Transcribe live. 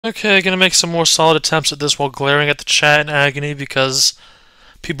Okay, gonna make some more solid attempts at this while glaring at the chat in agony because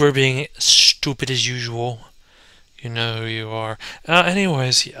people are being stupid as usual. You know who you are.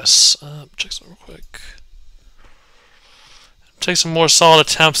 Anyways, yes. Check something real quick. Take some more solid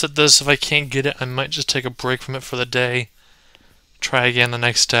attempts at this. If I can't get it, I might just take a break from it for the day. Try again the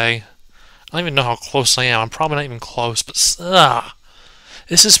next day. I don't even know how close I am. I'm probably not even close, but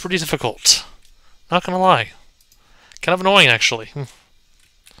this is pretty difficult. Not gonna lie. Kind of annoying, actually.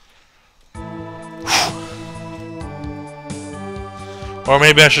 Or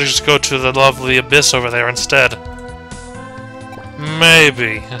maybe I should just go to the lovely abyss over there instead.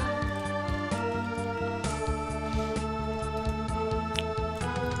 Maybe.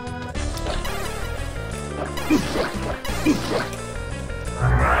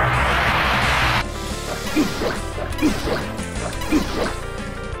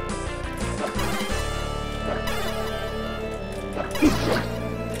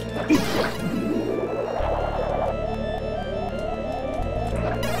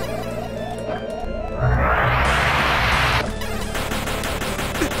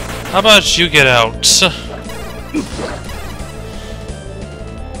 How about you get out?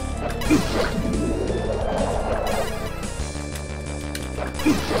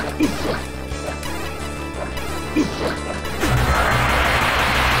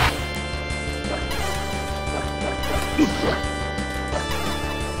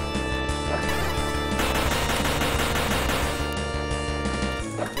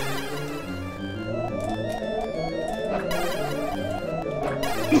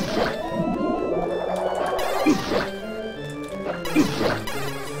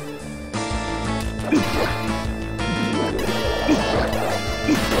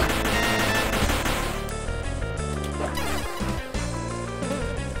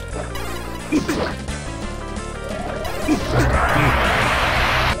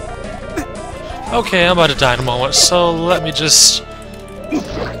 Okay, I'm about to die in a moment, so let me just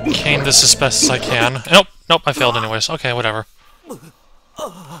cane this as best as I can. Nope, nope, I failed anyways. Okay, whatever.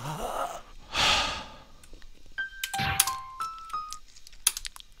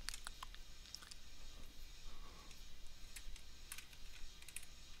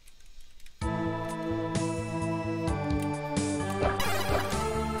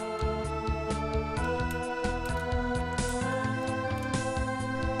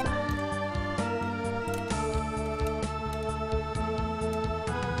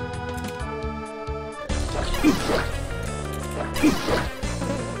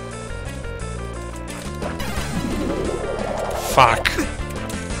 Fuck.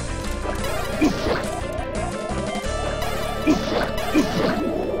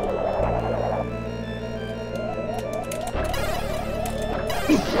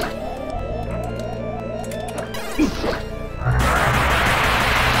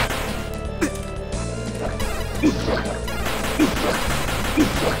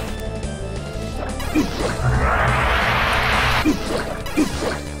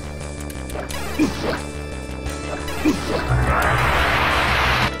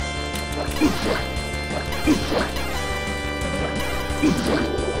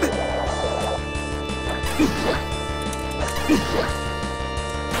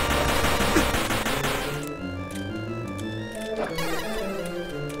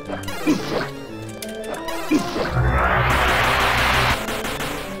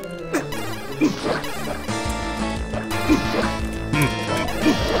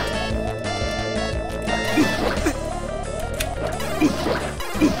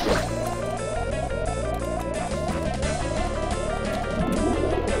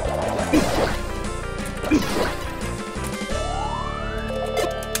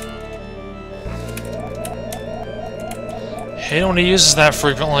 Hate when he uses that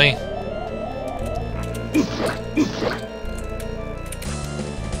frequently.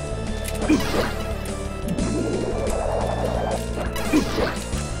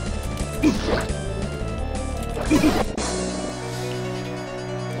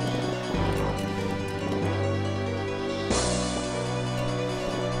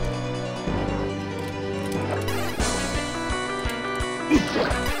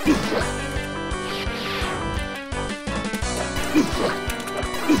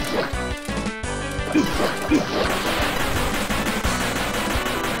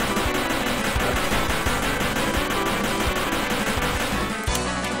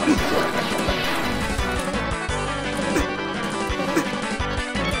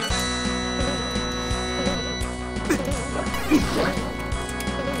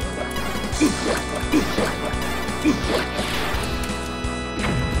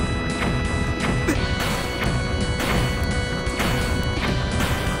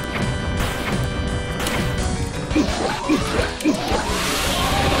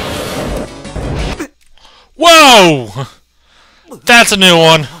 Whoa! That's a new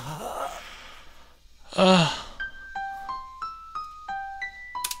one.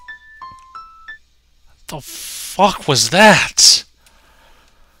 The fuck was that?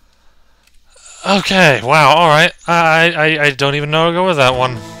 Okay, wow, alright. I don't even know how to go with that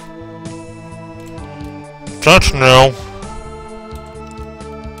one. That's new.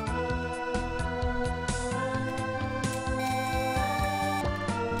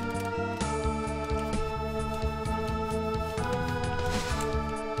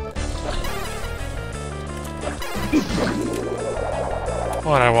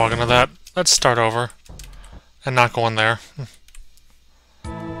 Why'd I walk into that? Let's start over. And not go in there.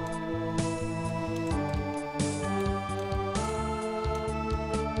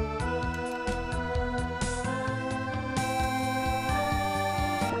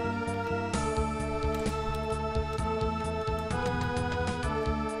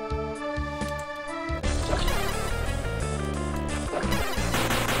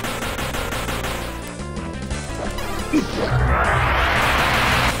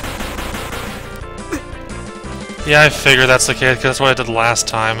 Yeah, I figured that's the case, because that's what I did last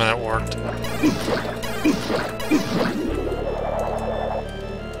time, and it worked.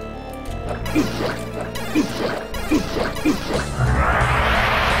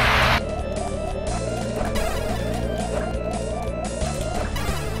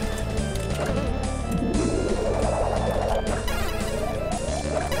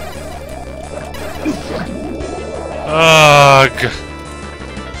 Ugh.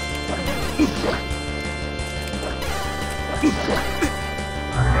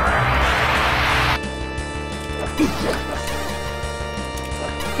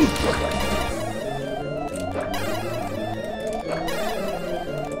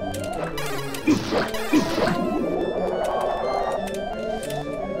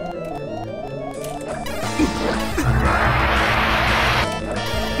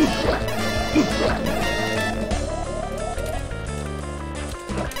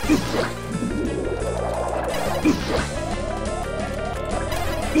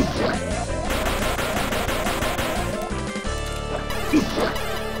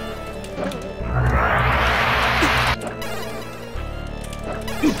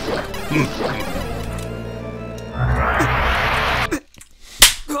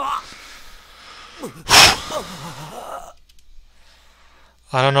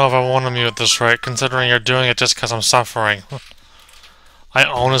 I don't know if I want to mute this right, considering you're doing it just because I'm suffering. I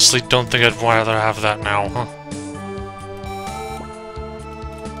honestly don't think I'd rather have that now.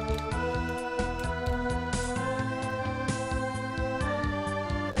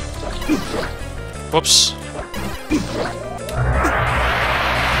 Whoops.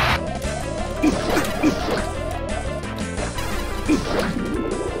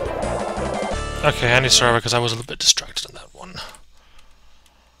 Okay, any server, because I was a little bit distracted in that one.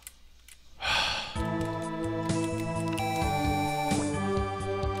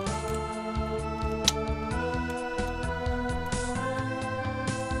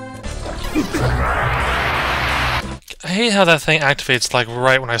 I hate how that thing activates like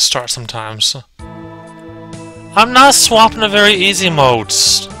right when I start sometimes. I'm not swapping to very easy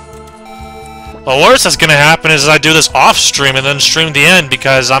modes. The worst that's gonna happen is I do this off stream and then stream the end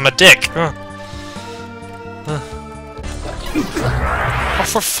because I'm a dick. Oh,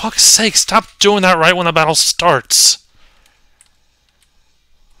 for fuck's sake, stop doing that right when the battle starts.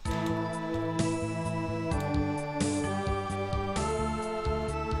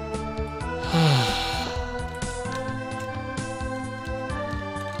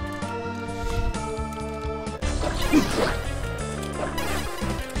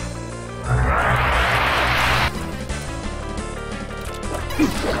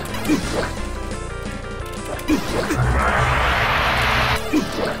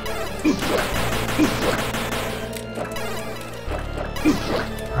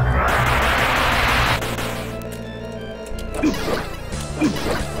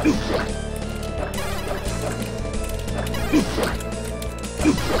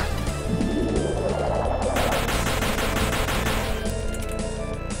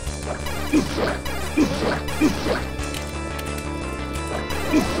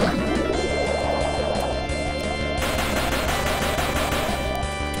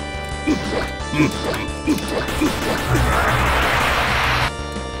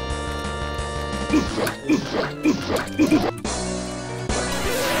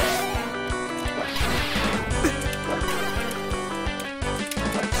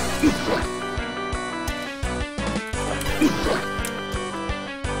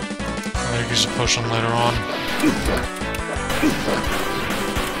 I guess you push him later on.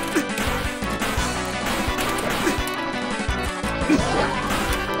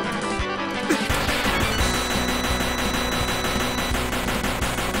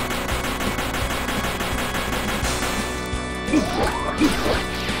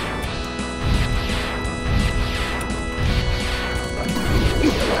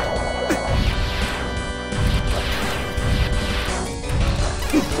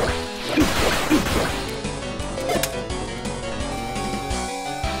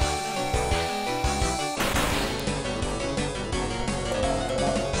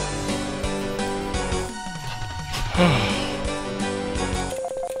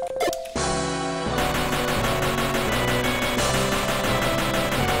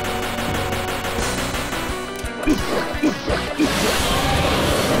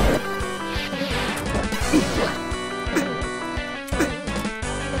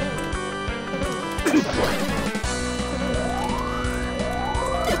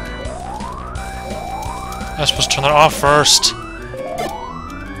 I'm supposed to turn that off first.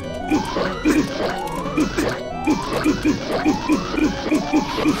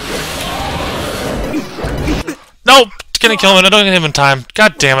 Nope! It's gonna kill me. I don't get him in time.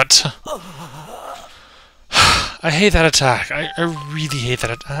 God damn it. I hate that attack. I really hate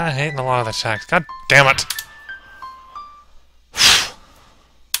that attack. I hate a lot of the attacks. God damn it.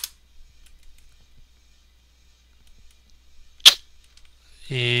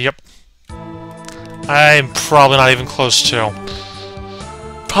 Yep. I'm probably not even close to.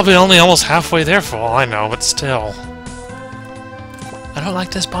 Probably only almost halfway there for all I know, but still. I don't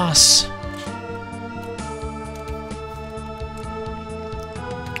like this boss.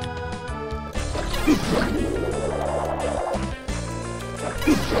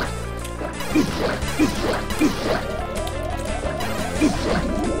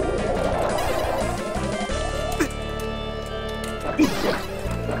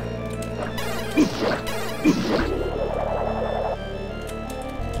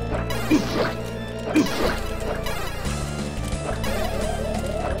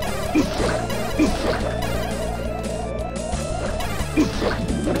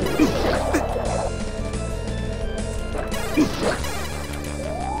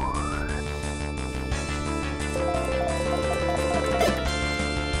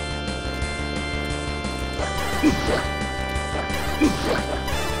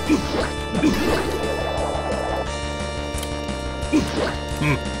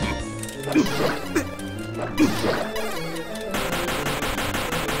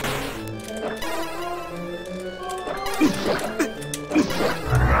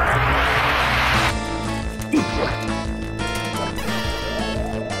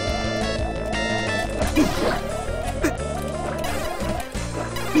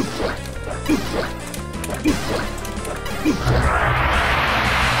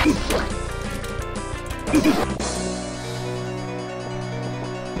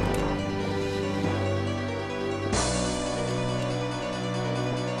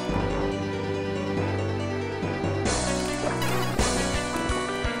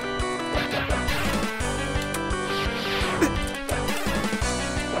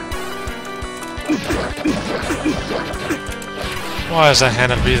 Why is that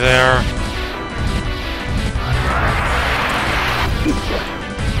hand to be there?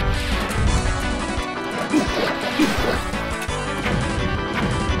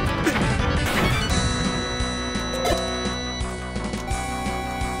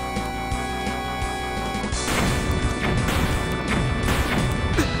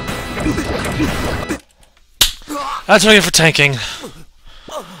 That's what I get for tanking.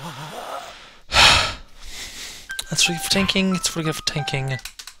 That's what I get for tanking. It's what I get for tanking.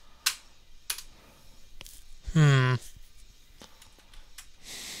 I'd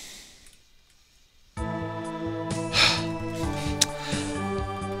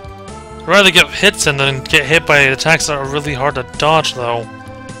rather get hits and then get hit by attacks that are really hard to dodge, though.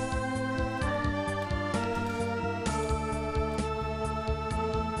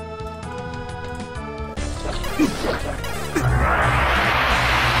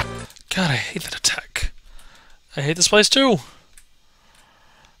 God, I hate that attack. I hate this place too.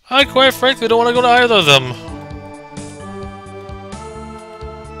 I quite frankly don't want to go to either of them.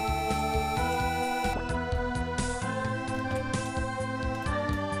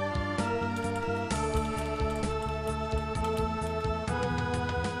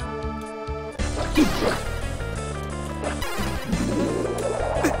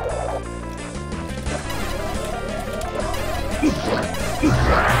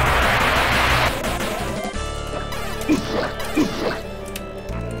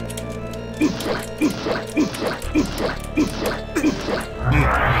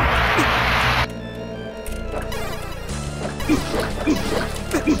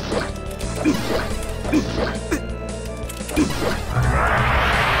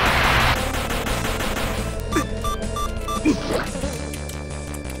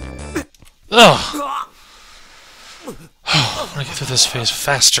 Ugh! I want to get through this phase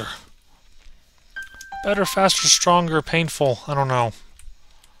faster. Better, faster, stronger, painful. I don't know.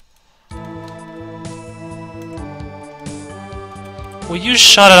 Will you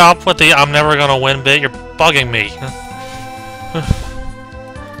shut it up with the I'm never gonna win bit? You're bugging me.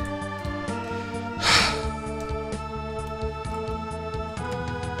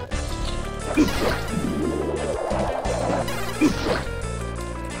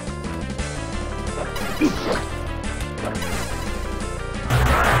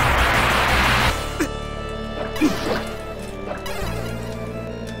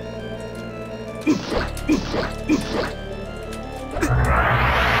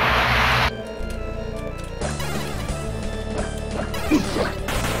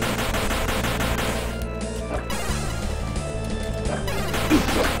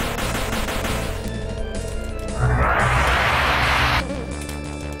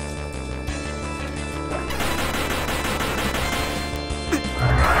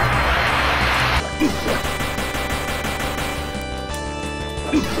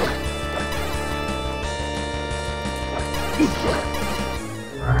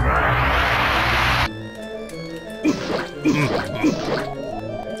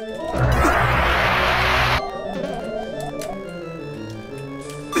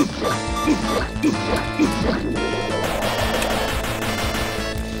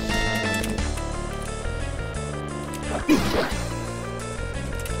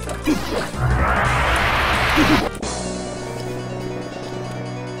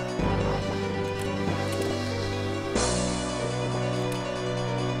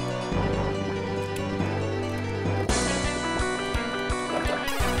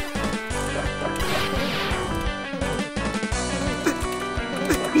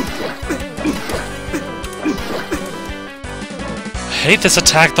 I hate this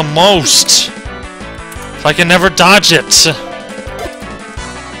attack the most! I can never dodge it!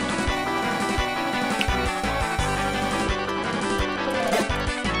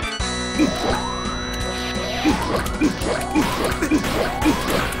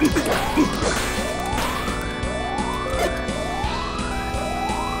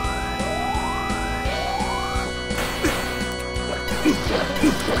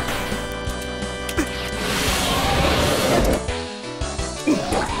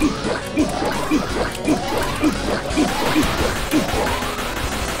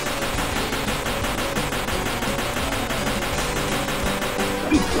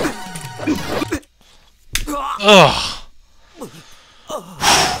 Ugh.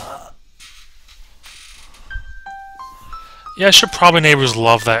 Yeah, I should probably neighbors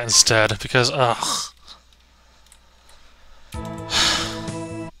love that instead, because, ugh.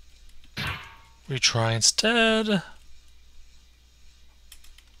 Retry instead.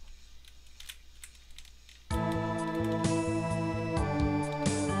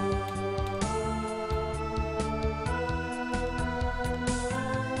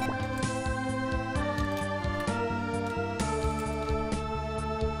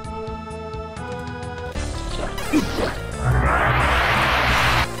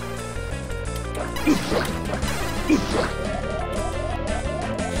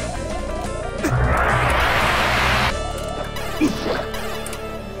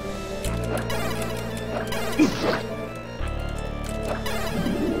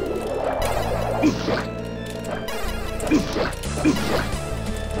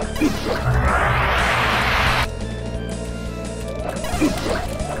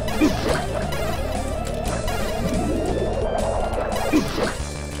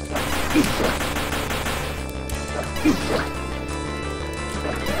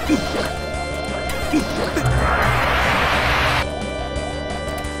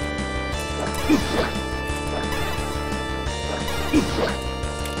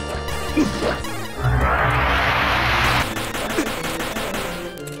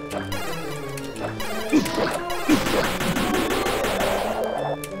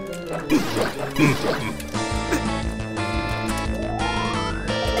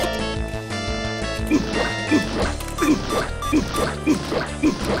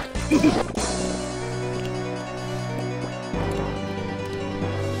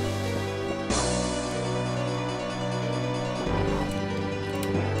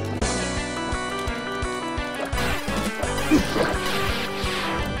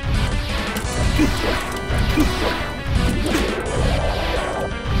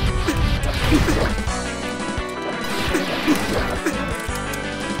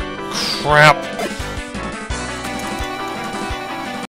 Crap.